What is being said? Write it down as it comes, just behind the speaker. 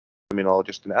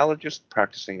immunologist and allergist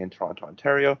practicing in Toronto,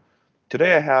 Ontario.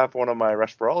 Today I have one of my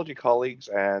respirology colleagues,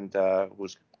 and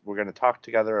we're going to talk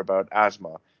together about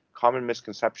asthma, common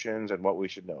misconceptions, and what we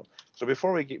should know. So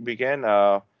before we begin,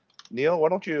 Neil, why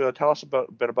don't you tell us a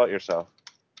bit about yourself?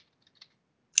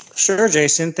 Sure,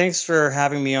 Jason. Thanks for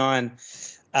having me on.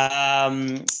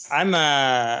 I'm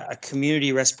a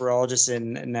community respirologist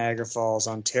in Niagara Falls,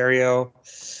 Ontario.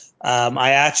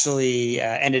 I actually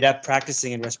ended up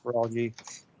practicing in respirology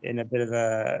in a bit of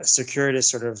a circuitous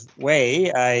sort of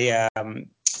way. I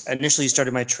initially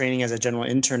started my training as a general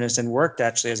internist and worked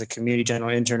actually as a community general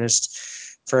internist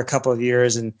for a couple of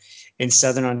years in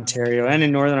Southern Ontario and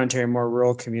in Northern Ontario, more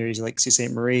rural communities like Sault Ste.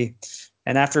 Marie.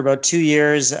 And after about 2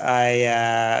 years,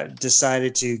 I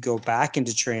decided to go back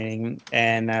into training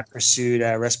and pursued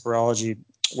respirology,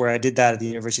 where I did that at the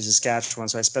University of Saskatchewan.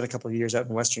 So I spent a couple of years out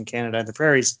in Western Canada, in the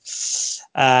prairies.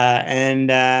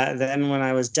 Then when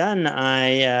I was done,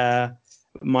 I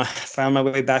found my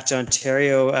way back to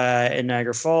Ontario in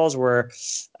Niagara Falls, where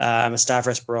I'm a staff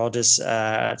respirologist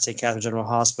at St. Catharines General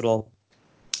Hospital,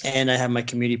 and I have my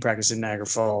community practice in Niagara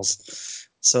Falls.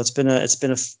 So it's been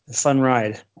a fun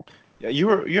ride. Yeah,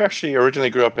 you actually originally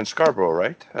grew up in Scarborough,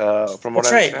 right? From what I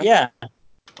That's right. understand. Yeah.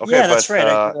 Okay, Yeah, that's right.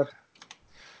 I grew up.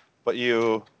 but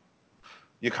you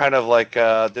kind of like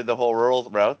did the whole rural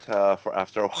route for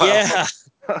after a while. Yeah.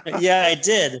 Yeah, I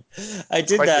did. I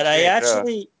did Quite the that. I change.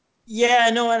 actually, yeah,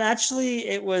 no, and actually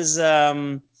it was,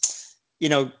 growing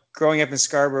up in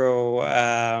Scarborough,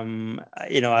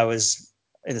 I was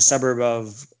in the suburb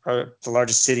of the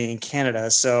largest city in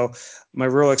Canada. So my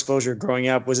rural exposure growing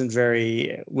up wasn't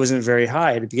very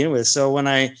high to begin with. So when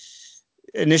I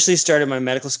initially started my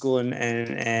medical school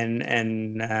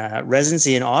and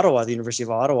residency in Ottawa, the University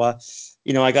of Ottawa,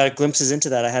 I got glimpses into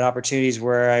that. I had opportunities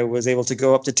where I was able to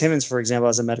go up to Timmins, for example,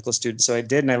 as a medical student. So I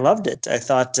did, and I loved it. I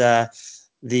thought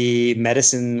the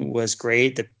medicine was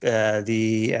great.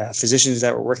 The physicians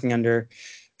that were working under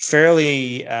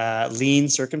fairly lean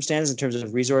circumstances in terms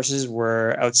of resources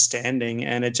were outstanding,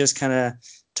 and it just kind of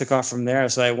took off from there.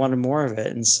 So I wanted more of it,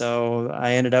 and so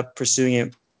I ended up pursuing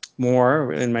it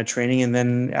more in my training, and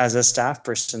then as a staff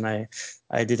person, I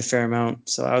did a fair amount.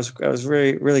 So I was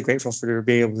really really grateful for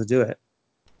being able to do it.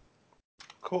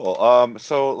 Cool.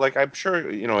 So, like, I'm sure,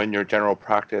 in your general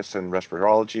practice and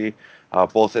respirology,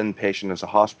 both inpatient as a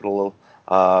hospital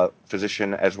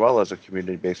physician as well as a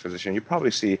community-based physician, you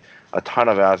probably see a ton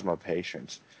of asthma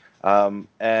patients. And,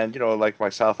 like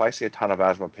myself, I see a ton of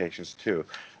asthma patients too.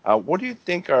 What do you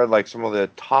think are like some of the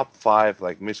top five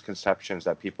like misconceptions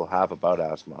that people have about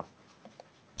asthma?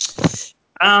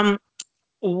 Um,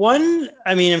 One,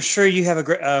 I mean, I'm sure you have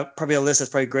probably a list that's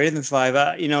probably greater than five.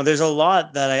 There's a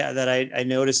lot that I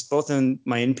noticed both in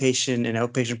my inpatient and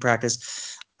outpatient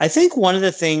practice. I think one of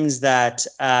the things that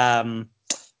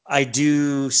I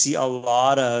do see a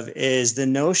lot of is the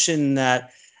notion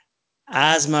that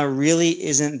asthma really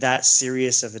isn't that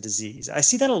serious of a disease. I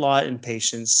see that a lot in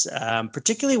patients,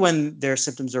 particularly when their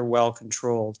symptoms are well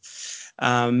controlled.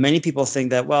 Many people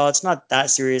think that, well, it's not that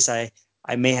serious. I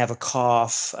may have a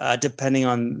cough, depending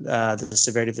on the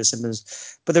severity of the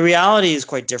symptoms. But the reality is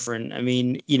quite different. I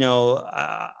mean,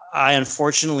 I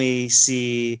unfortunately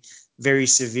see very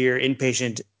severe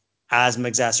inpatient asthma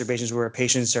exacerbations where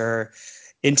patients are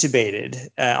intubated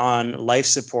on life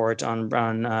support, on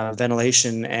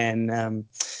ventilation, and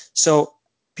so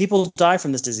people die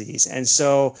from this disease. And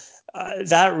so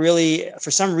that really,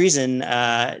 for some reason,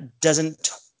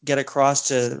 doesn't get across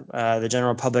to the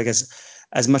general public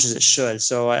as much as it should.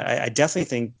 So I definitely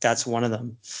think that's one of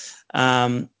them.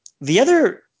 The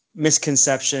other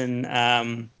misconception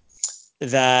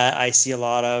that I see a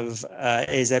lot of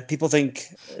is that people think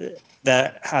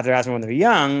that have their asthma when they're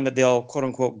young, that they'll quote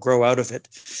unquote grow out of it.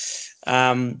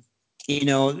 Um, you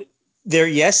know,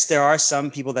 there are some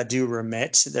people that do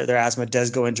remit, that their asthma does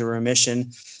go into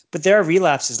remission, but there are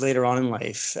relapses later on in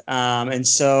life. And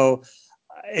so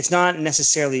it's not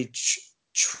necessarily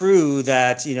true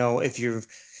that, if you've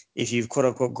quote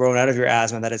unquote grown out of your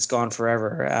asthma, that it's gone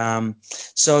forever.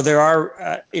 So there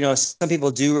are, some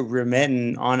people do remit,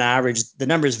 and on average, the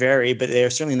numbers vary, but they're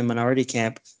certainly in the minority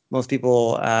camp. Most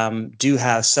people do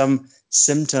have some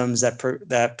symptoms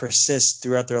that persist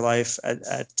throughout their life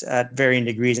at varying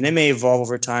degrees, and it may evolve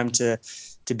over time to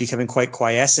becoming quite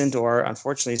quiescent, or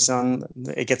unfortunately, some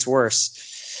it gets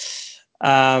worse.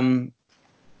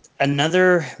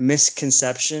 Another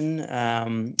misconception,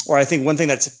 or I think one thing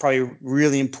that's probably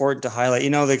really important to highlight,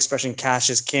 the expression "cash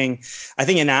is king." I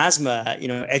think in asthma,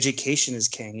 education is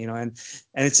king. And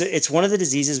it's one of the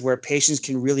diseases where patients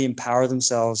can really empower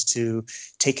themselves to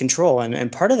take control,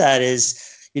 and part of that is,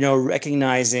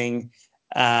 recognizing,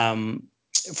 um,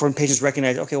 for patients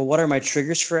recognize, okay, well, what are my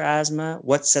triggers for asthma?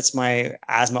 What sets my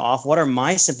asthma off? What are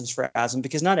my symptoms for asthma?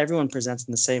 Because not everyone presents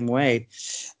in the same way.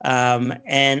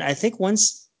 And I think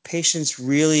once patients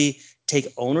really take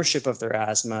ownership of their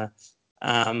asthma,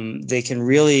 they can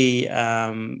really,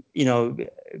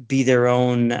 be their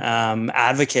own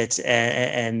advocate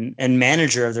and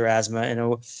manager of their asthma.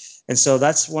 And so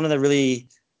that's one of the really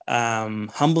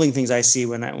humbling things I see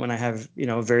when I have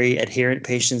very adherent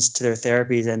patients to their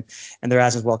therapies, and their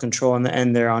asthma is well controlled,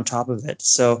 and they're on top of it.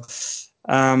 So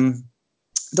um,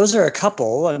 those are a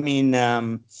couple. I mean,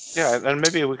 Yeah, and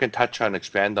maybe we can touch on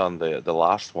expand on the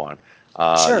last one.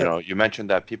 sure. You mentioned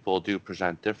that people do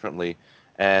present differently,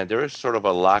 and there is sort of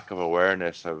a lack of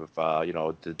awareness of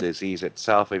the disease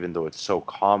itself, even though it's so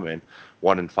common.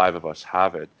 1 in 5 of us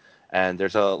have it, and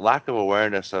there's a lack of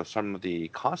awareness of some of the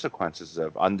consequences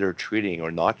of under treating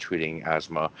or not treating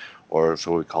asthma, or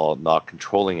so we call it not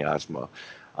controlling asthma.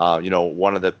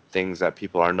 One of the things that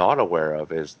people are not aware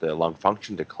of is the lung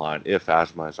function decline if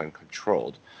asthma is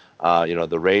uncontrolled.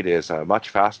 The rate is much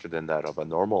faster than that of a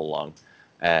normal lung.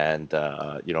 And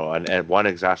one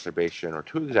exacerbation or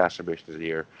two exacerbations a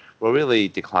year will really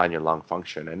decline your lung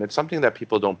function. And it's something that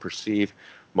people don't perceive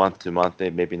month to month,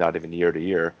 maybe not even year to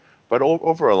year, but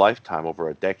over a lifetime, over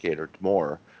a decade or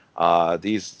more,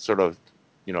 these sort of,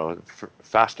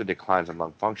 faster declines in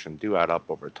lung function do add up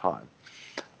over time.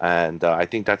 And I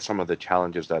think that's some of the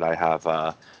challenges that I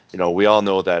have. We all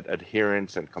know that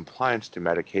adherence and compliance to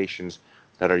medications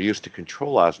that are used to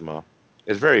control asthma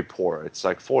is very poor. It's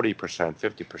like 40%,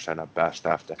 50% at best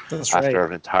after That's right. after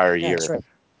an entire Yeah, that's year. right.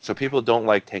 So people don't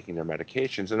like taking their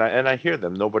medications, and I hear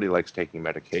them. Nobody likes taking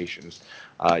medications.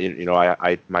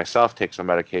 I myself take some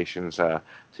medications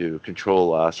to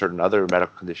control certain other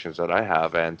medical conditions that I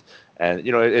have, and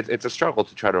it's a struggle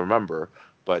to try to remember,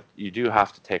 but you do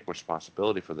have to take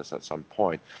responsibility for this at some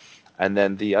point. And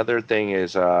then the other thing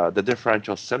is the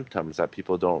differential symptoms that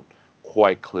people don't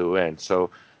quite clue in.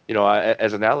 So,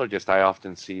 as an allergist, I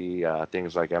often see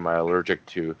things like, am I allergic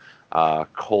to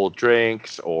cold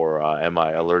drinks, or am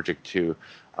I allergic to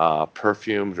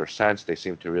perfumes or scents? They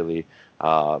seem to really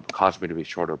cause me to be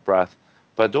short of breath.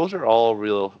 But those are all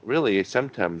really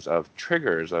symptoms of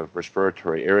triggers of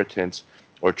respiratory irritants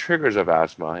or triggers of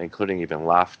asthma, including even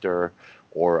laughter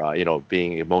or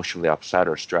being emotionally upset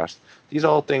or stressed. These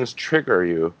all things trigger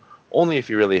you only if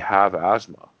you really have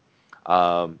asthma.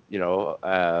 Um, you know,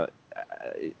 uh,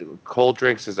 Cold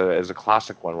drinks is a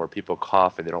classic one where people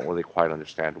cough and they don't really quite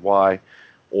understand why,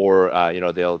 or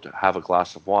they'll have a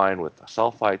glass of wine with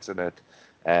sulfites in it,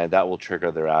 and that will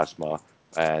trigger their asthma.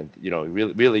 And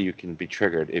really, you can be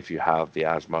triggered if you have the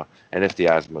asthma and if the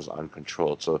asthma is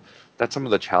uncontrolled. So that's some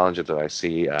of the challenges that I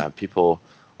see. People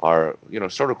are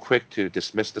sort of quick to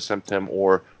dismiss the symptom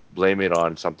or blame it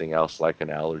on something else like an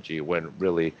allergy when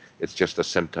really it's just a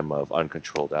symptom of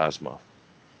uncontrolled asthma.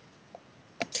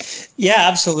 Yeah,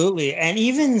 absolutely. And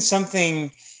even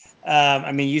something,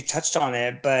 I mean, you touched on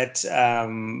it, but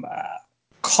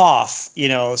cough,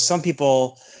 some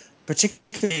people,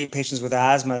 particularly patients with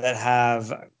asthma that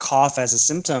have cough as a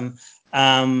symptom,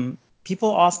 people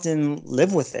often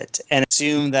live with it and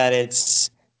assume that it's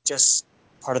just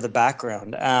part of the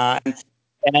background.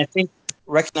 And I think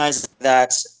recognize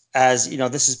that as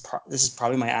this is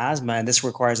probably my asthma and this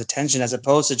requires attention, as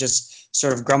opposed to just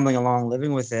sort of grumbling along,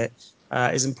 living with it,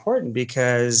 is important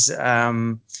because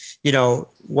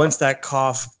once that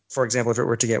cough, for example, if it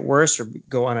were to get worse or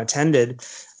go unattended,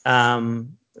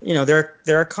 there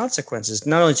are consequences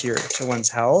not only to one's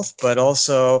health, but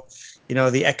also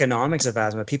the economics of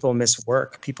asthma. People miss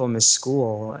work, people miss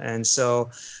school, and so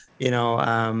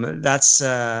that's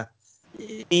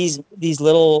these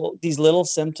little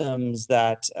symptoms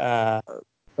that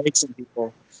plague some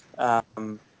people.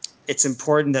 Um, it's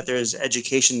important that there's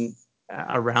education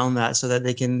around that so that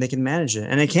they can manage it,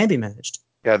 and it can be managed.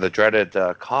 Yeah, the dreaded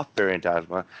cough variant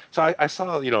asthma. So I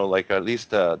saw, like at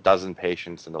least a dozen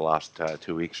patients in the last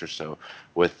 2 weeks or so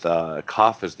with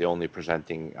cough as the only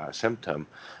presenting symptom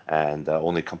and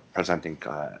only presenting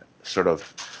sort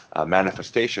of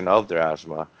manifestation of their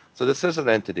asthma. So this is an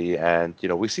entity, and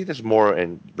we see this more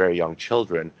in very young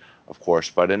children, of course,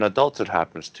 but in adults it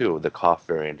happens too. The cough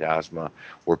variant asthma,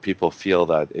 where people feel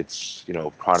that it's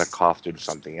chronic cough due to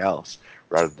something else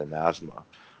rather than asthma.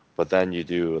 But then you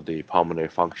do the pulmonary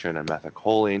function and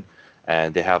methacholine,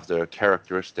 and they have the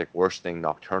characteristic worsening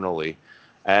nocturnally.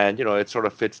 And, it sort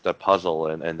of fits the puzzle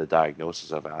and the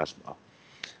diagnosis of asthma.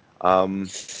 Um,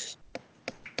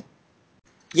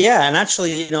 Yeah, and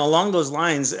actually, along those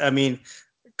lines, I mean,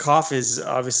 cough is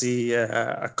obviously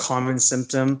a common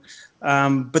symptom.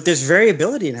 But there's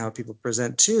variability in how people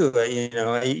present too.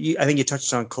 I think you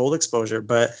touched on cold exposure,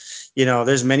 but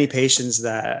there's many patients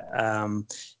that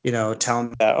tell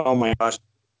me that, oh my gosh,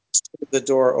 the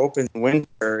door opens in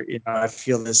winter, I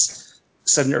feel this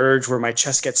sudden urge where my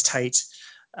chest gets tight.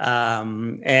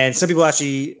 And some people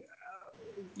actually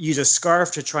use a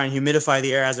scarf to try and humidify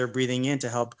the air as they're breathing in to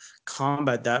help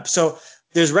combat that. So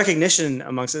there's recognition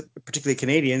amongst it, particularly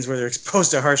Canadians, where they're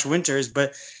exposed to harsh winters,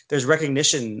 but there's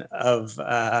recognition of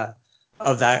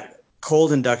that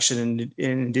cold induction in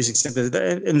inducing symptoms,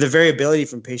 and the variability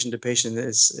from patient to patient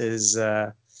is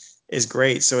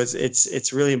great. So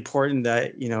it's really important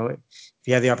that if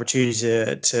you have the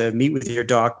opportunity to meet with your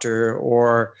doctor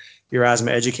or your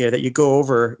asthma educator, that you go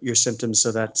over your symptoms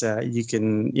so that you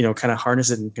can kind of harness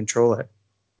it and control it.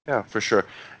 Yeah, for sure.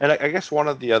 And I guess one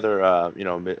of the other,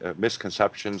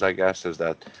 misconceptions, I guess, is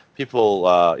that people,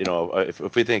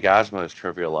 if we think asthma is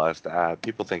trivialized,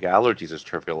 people think allergies is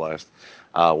trivialized,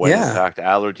 when in Yeah. fact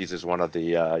allergies is one of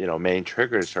the, main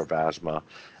triggers of asthma.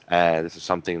 And this is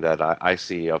something that I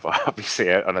see of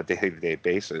obviously on a day-to-day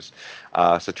basis.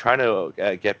 So trying to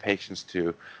get patients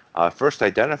to first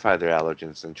identify their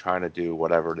allergens and trying to do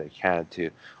whatever they can to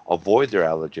avoid their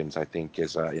allergens, I think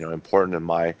is, important in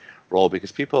my role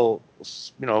because people,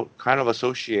 kind of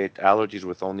associate allergies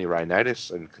with only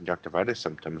rhinitis and conjunctivitis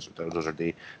symptoms. Those are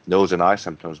the nose and eye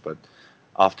symptoms, but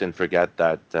often forget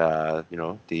that the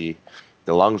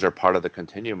lungs are part of the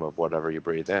continuum of whatever you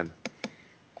breathe in.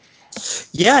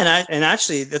 Yeah, and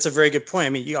actually, that's a very good point. I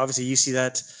mean, you see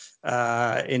that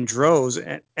in droves,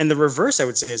 and the reverse, I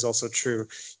would say, is also true.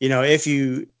 If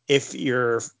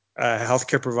your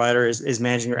healthcare provider is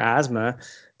managing your asthma,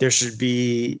 there should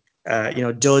be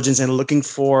diligence in looking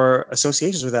for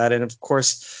associations with that, and of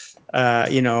course,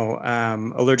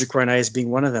 allergic rhinitis being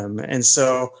one of them. And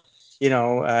so,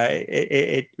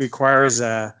 it requires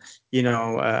a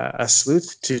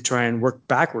sleuth to try and work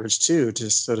backwards too, to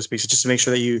so to speak. So just to make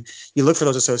sure that you look for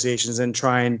those associations and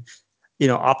try and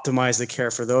optimize the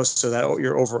care for those so that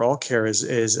your overall care is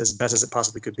as best as it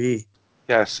possibly could be.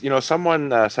 Yes, someone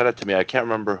said it to me. I can't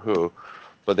remember who,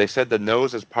 but they said the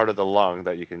nose is part of the lung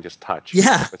that you can just touch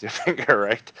Yeah. with your finger,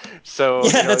 right? So,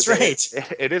 Yeah, that's right.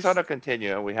 it is on a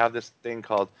continuum. We have this thing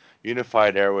called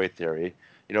unified airway theory.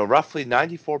 Roughly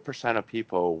 94% of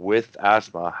people with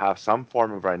asthma have some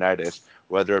form of rhinitis,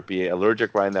 whether it be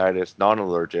allergic rhinitis,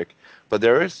 non-allergic. But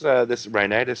there is this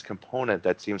rhinitis component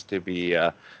that seems to be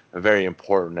very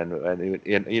important.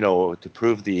 And to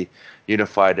prove the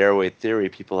unified airway theory,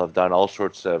 people have done all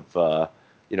sorts of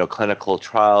clinical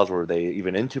trials where they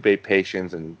even intubate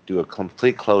patients and do a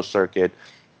complete closed circuit,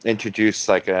 introduce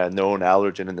like a known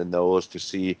allergen in the nose to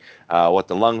see what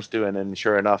the lungs do, and then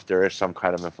sure enough, there is some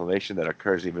kind of inflammation that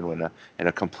occurs even when in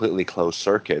a completely closed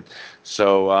circuit.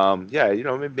 So yeah,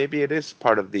 maybe it is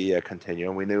part of the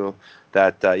continuum. We knew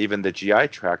that even the GI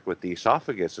tract with the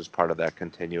esophagus is part of that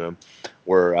continuum,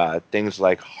 where things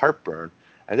like heartburn,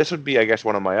 and this would be, I guess,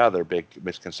 one of my other big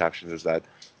misconceptions is that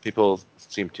people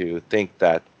seem to think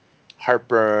that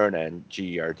heartburn and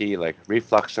GERD, like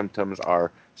reflux symptoms,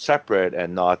 are separate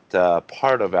and not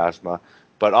part of asthma,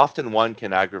 but often one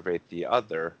can aggravate the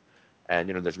other. And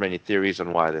there's many theories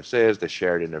on why this is: the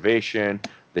shared innervation,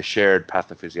 the shared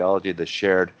pathophysiology, the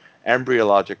shared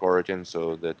embryologic origin.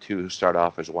 So the two start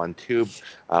off as one tube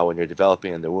when you're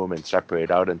developing in the womb and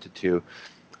separate out into two.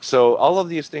 So all of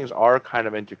these things are kind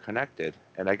of interconnected,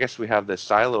 and I guess we have this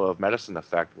silo of medicine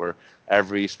effect where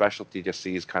every specialty just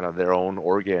sees kind of their own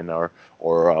organ or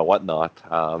whatnot,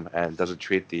 and doesn't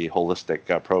treat the holistic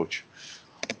approach.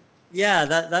 Yeah,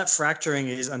 that fracturing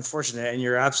is unfortunate, and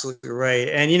you're absolutely right.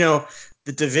 And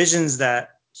the divisions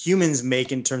that humans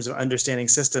make in terms of understanding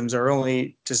systems are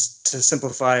only just to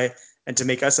simplify and to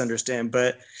make us understand.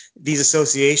 But these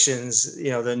associations,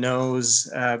 the nose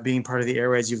being part of the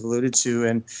airways you've alluded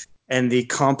to, and the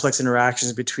complex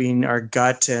interactions between our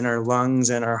gut and our lungs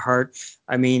and our heart.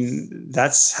 I mean,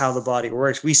 that's how the body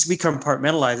works. We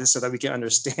compartmentalize it so that we can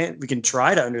understand. We can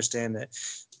try to understand it,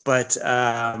 but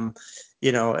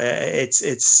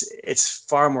it's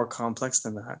far more complex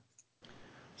than that.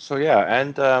 So yeah,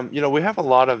 and we have a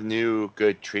lot of new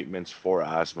good treatments for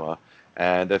asthma,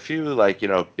 and a few like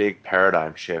big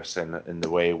paradigm shifts in the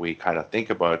way we kind of think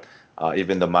about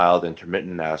even the mild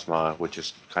intermittent asthma, which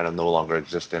is kind of no longer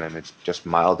existent, and it's just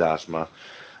mild asthma.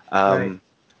 Right.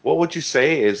 What would you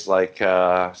say is like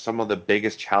some of the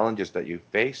biggest challenges that you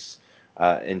face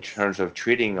in terms of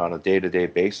treating on a day-to-day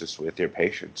basis with your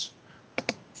patients?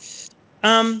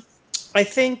 Um, I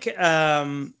think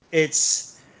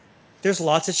it's There's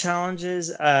lots of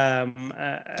challenges. Not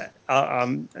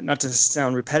to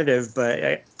sound repetitive,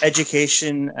 but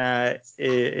education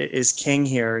is king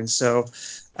here. And so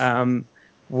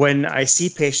when I see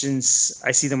patients,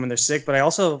 I see them when they're sick, but I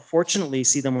also fortunately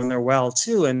see them when they're well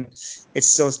too. And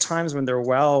it's those times when they're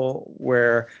well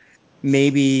where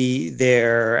maybe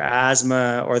their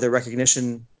asthma or their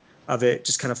recognition of it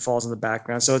just kind of falls in the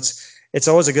background. So it's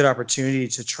always a good opportunity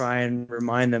to try and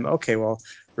remind them, okay, well,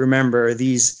 remember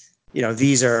these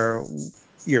are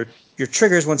your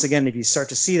triggers. Once again, if you start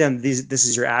to see them, this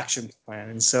is your action plan.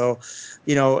 And so,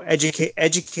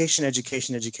 education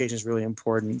is really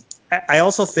important. I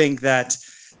also think that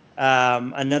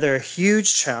another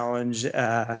huge challenge,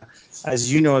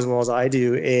 as you know as well as I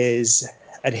do, is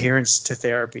adherence to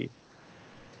therapy.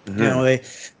 Hmm.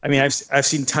 I mean, I've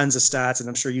seen tons of stats, and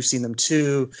I'm sure you've seen them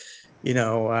too.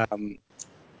 50%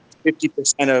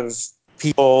 of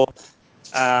people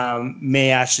may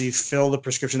actually fill the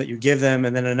prescription that you give them,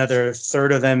 and then another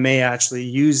third of them may actually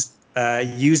use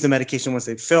the medication once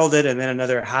they've filled it, and then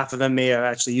another half of them may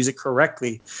actually use it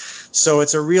correctly. So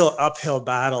it's a real uphill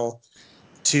battle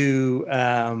to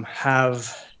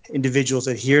have individuals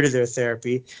adhere to their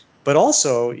therapy, but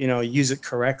also use it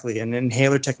correctly. And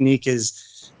inhaler technique is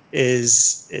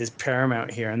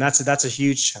paramount here, and that's a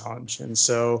huge challenge. And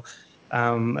so,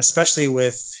 especially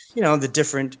with the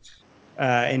different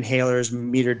inhalers,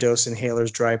 meter dose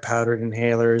inhalers, dry powdered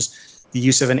inhalers, the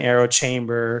use of an aero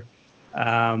chamber,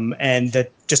 and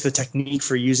that just the technique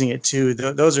for using it too.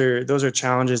 Those are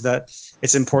challenges that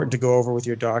it's important to go over with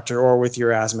your doctor or with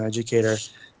your asthma educator.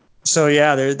 So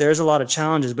yeah, there's a lot of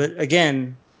challenges, but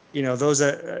again, those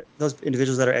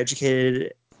individuals that are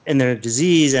educated in their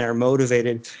disease and are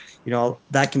motivated,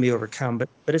 that can be overcome, but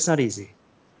it's not easy.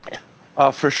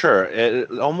 For sure.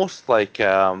 Almost like,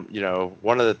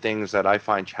 one of the things that I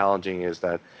find challenging is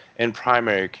that in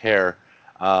primary care,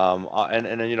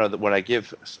 when I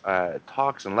give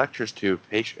talks and lectures to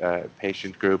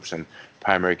patient groups and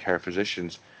primary care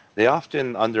physicians, they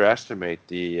often underestimate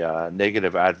the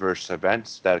negative adverse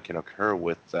events that can occur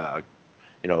with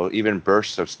even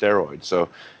bursts of steroids. So,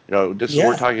 we're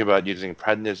Yeah, talking about using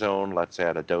prednisone, let's say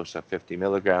at a dose of 50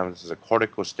 milligrams. This is a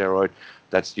corticosteroid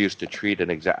that's used to treat an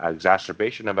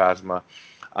exacerbation of asthma.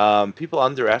 People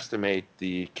underestimate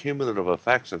the cumulative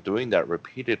effects of doing that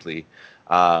repeatedly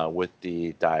with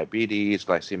the diabetes,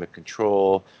 glycemic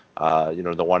control,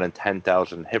 the 1 in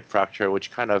 10,000 hip fracture,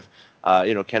 which kind of,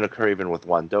 can occur even with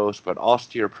one dose, but right.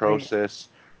 osteoporosis,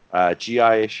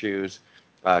 GI issues,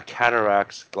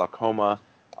 cataracts, glaucoma,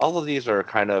 all of these are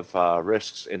kind of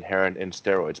risks inherent in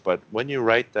steroids. But when you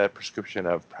write the prescription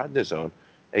of prednisone,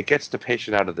 it gets the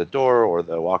patient out of the door or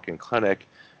the walk-in clinic,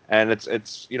 and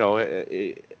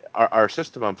our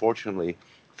system unfortunately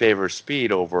favors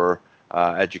speed over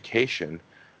education.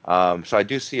 So I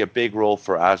do see a big role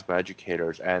for asthma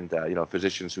educators and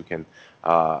physicians who can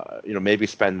maybe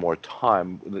spend more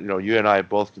time. You and I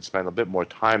both can spend a bit more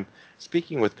time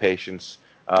speaking with patients,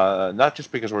 not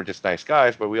just because we're just nice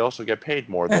guys, but we also get paid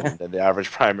more than the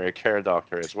average primary care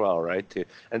doctor as well, right?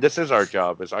 And this is our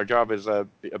job. Is our job is a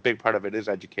big part of it is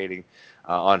educating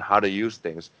on how to use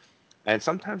things. And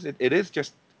sometimes it is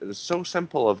just so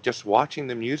simple of just watching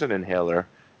them use an inhaler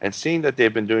and seeing that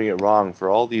they've been doing it wrong for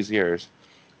all these years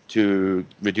to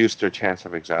reduce their chance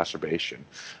of exacerbation.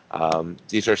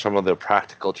 These are some of the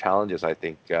practical challenges I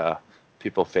think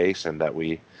people face and that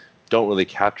we don't really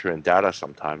capture in data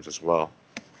sometimes as well.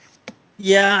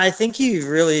 Yeah, I think you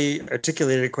really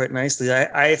articulated it quite nicely.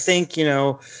 I think,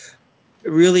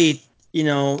 really,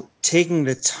 taking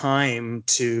the time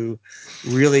to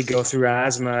really go through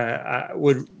asthma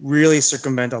would really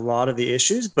circumvent a lot of the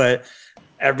issues. But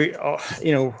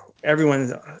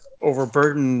everyone's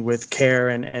overburdened with care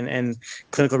and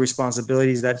clinical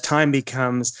responsibilities. That time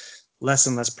becomes less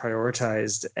and less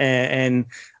prioritized. And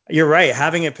you're right.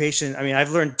 Having a patient, I mean,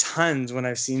 I've learned tons when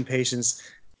I've seen patients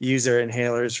use their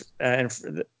inhalers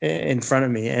in front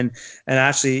of me, and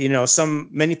actually,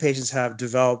 many patients have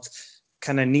developed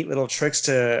kind of neat little tricks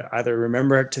to either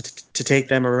remember to take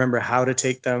them or remember how to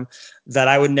take them that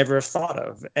I would never have thought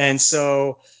of. And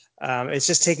so it's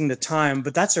just taking the time,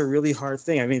 but that's a really hard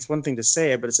thing. I mean, it's one thing to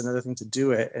say it, but it's another thing to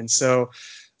do it. And so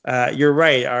you're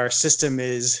right. Our system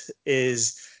is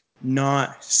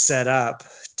not set up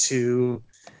to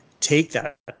take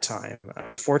that time, Yeah,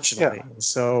 unfortunately.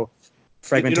 So you, you know,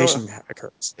 fragmentation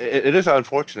occurs. it is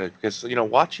unfortunate because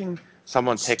watching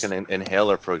someone take an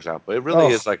inhaler, for example, it really Oh,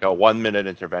 is like a 1 minute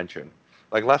intervention,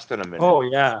 like less than a minute. oh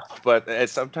yeah. But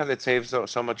sometimes it saves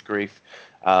so much grief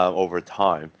over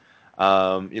time.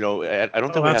 I don't think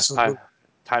Oh, we have absolutely.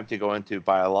 time to go into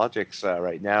biologics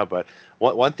right now, but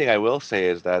one thing I will say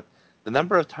is that the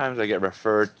number of times I get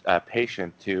referred a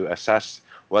patient to assess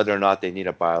whether or not they need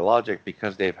a biologic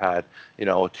because they've had,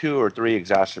 2 or 3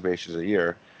 exacerbations a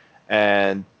year.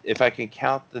 And if I can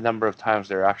count the number of times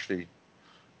they're actually,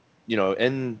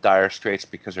 in dire straits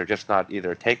because they're just not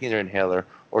either taking their inhaler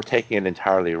or taking it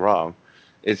entirely wrong,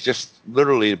 it's just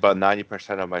literally about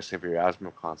 90% of my severe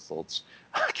asthma consults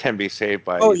can be saved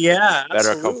by Oh either yeah,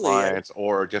 better absolutely. compliance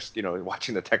or just,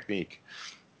 watching the technique.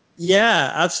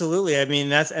 Yeah, absolutely. I mean,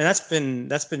 that's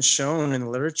been shown in the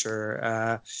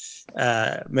literature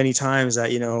many times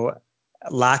that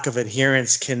lack of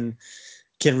adherence can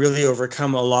really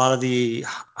overcome a lot of the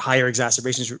higher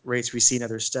exacerbations rates we see in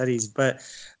other studies. But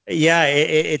yeah,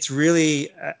 it's really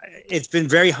it's been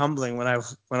very humbling when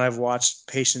I've watched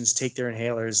patients take their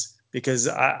inhalers, because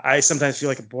I sometimes feel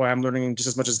like, boy, I'm learning just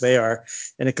as much as they are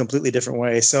in a completely different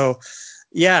way. So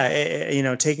yeah,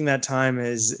 taking that time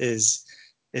is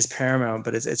paramount,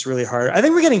 but it's really hard. I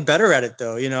think we're getting better at it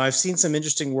though. I've seen some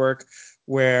interesting work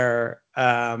where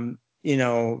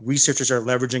researchers are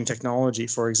leveraging technology,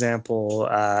 for example,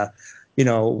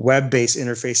 web-based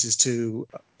interfaces to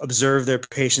observe their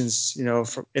patients,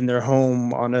 in their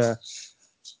home on an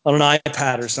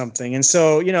iPad or something. And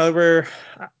so, there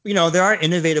are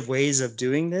innovative ways of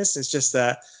doing this. It's just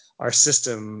that our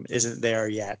system isn't there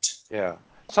yet. Yeah.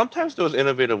 Sometimes those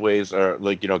innovative ways are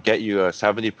like, get you a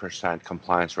 70%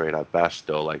 compliance rate at best,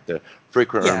 though, like the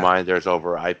frequent Yeah. reminders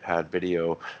over iPad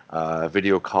video,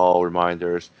 video call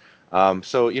reminders.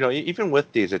 So, even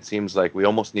with these, it seems like we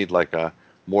almost need like a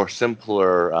more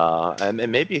simpler and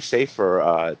maybe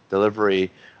safer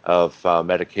delivery of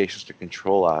medications to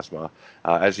control asthma.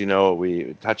 As you know,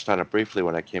 we touched on it briefly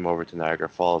when I came over to Niagara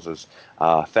Falls, is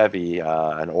Fevi,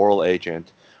 an oral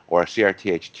agent or a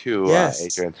CRTH2 Yes.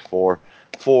 agent for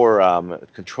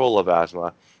control of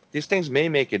asthma. These things may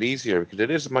make it easier because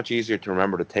it is much easier to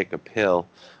remember to take a pill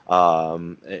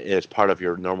as part of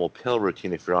your normal pill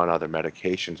routine if you're on other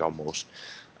medications almost.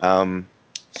 Um,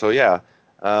 so yeah.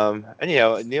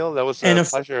 Anyhow, Neil, that was And a if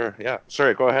pleasure. Yeah.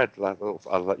 Sorry, go ahead.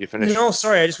 I'll let you finish. No,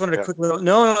 sorry. I just wanted a Yeah. quick little.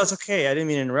 No, no, it's okay. I didn't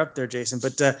mean to interrupt there, Jason.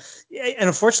 But yeah, and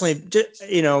unfortunately,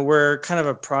 we're kind of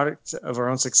a product of our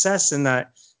own success in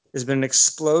that there's been an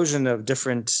explosion of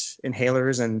different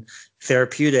inhalers and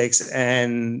therapeutics,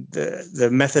 and the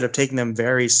method of taking them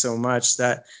varies so much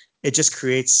that it just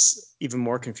creates even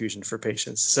more confusion for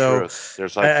patients. So Truth.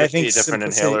 There's like I think 50 different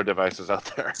inhaler simplicity. devices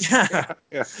out there. Yeah. Yeah.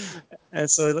 Yeah.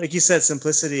 And so, like you said,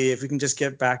 simplicity, if we can just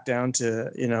get back down to,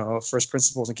 first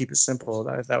principles and keep it simple,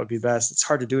 that would be best. It's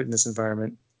hard to do it in this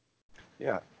environment.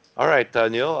 Yeah. All right,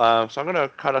 Neil. So I'm gonna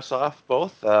cut us off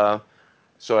both,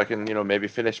 so I can, maybe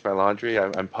finish my laundry.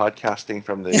 I'm podcasting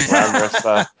from the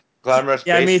glamorous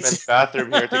Yeah, me too. basement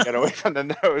bathroom here to get away from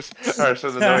the nose, or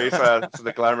so the noise, so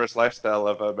the glamorous lifestyle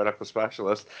of a medical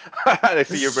specialist. I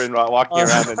see you've been walking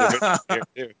around in your video here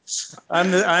too.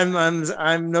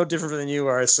 I'm no different than you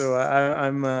are. So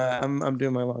I'm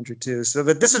doing my laundry too. So,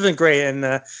 but this has been great,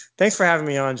 and thanks for having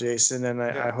me on, Jason. And I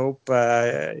Yeah. hope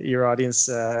your audience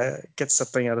gets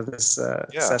something out of this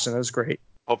Yeah. session. That was great.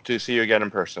 Hope to see you again in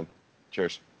person.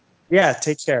 Cheers. Yeah,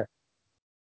 take care.